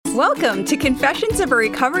Welcome to Confessions of a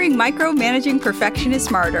Recovering Micromanaging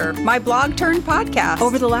Perfectionist Martyr, my blog turned podcast.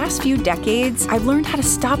 Over the last few decades, I've learned how to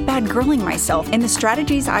stop bad girling myself, and the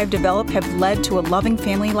strategies I've developed have led to a loving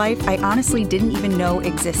family life I honestly didn't even know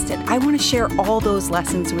existed. I want to share all those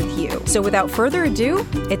lessons with you. So without further ado,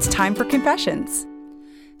 it's time for Confessions.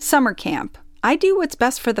 Summer camp. I do what's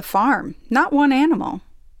best for the farm, not one animal.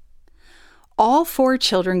 All 4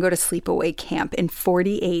 children go to sleepaway camp in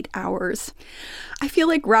 48 hours. I feel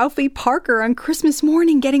like Ralphie Parker on Christmas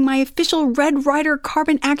morning getting my official Red Ryder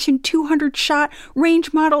Carbine Action 200-shot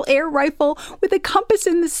range model air rifle with a compass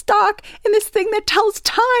in the stock and this thing that tells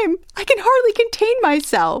time. I can hardly contain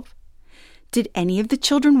myself. Did any of the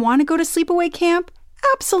children want to go to sleepaway camp?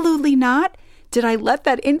 Absolutely not. Did I let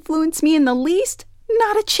that influence me in the least?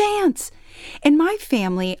 Not a chance. In my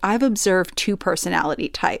family, I've observed 2 personality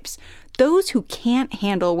types. Those who can't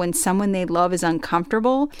handle when someone they love is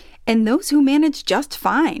uncomfortable, and those who manage just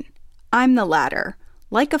fine. I'm the latter.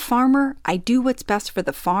 Like a farmer, I do what's best for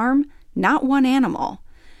the farm, not one animal.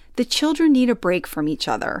 The children need a break from each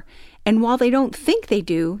other, and while they don't think they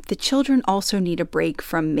do, the children also need a break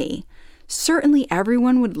from me. Certainly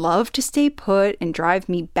everyone would love to stay put and drive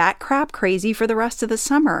me bat-crap crazy for the rest of the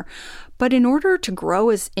summer, but in order to grow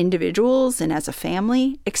as individuals and as a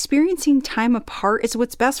family, experiencing time apart is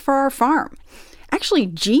what's best for our farm. Actually,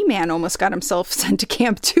 G-Man almost got himself sent to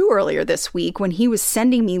camp too earlier this week when he was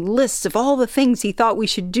sending me lists of all the things he thought we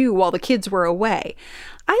should do while the kids were away.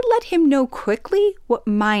 I let him know quickly what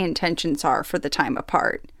my intentions are for the time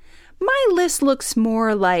apart. My list looks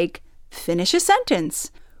more like finish a sentence,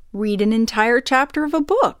 read an entire chapter of a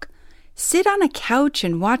book, sit on a couch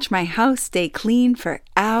and watch my house stay clean for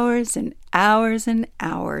hours and hours and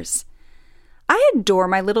hours. I adore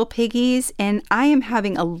my little piggies, and I am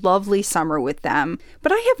having a lovely summer with them,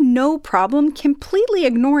 but I have no problem completely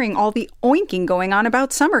ignoring all the oinking going on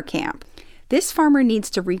about summer camp. This farmer needs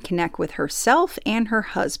to reconnect with herself and her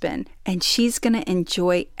husband, and she's going to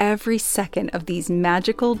enjoy every second of these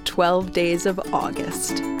magical 12 days of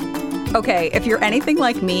August. Okay, if you're anything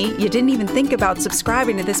like me, you didn't even think about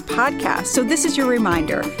subscribing to this podcast, so this is your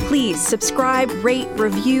reminder. Please subscribe, rate,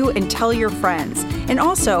 review, and tell your friends. And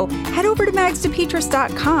also, head over to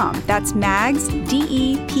magsdepetris.com. That's Mags,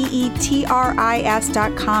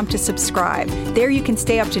 DEPETRIS.com to subscribe. There you can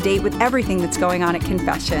stay up to date with everything that's going on at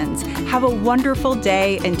Confessions. Have a wonderful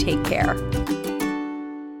day and take care.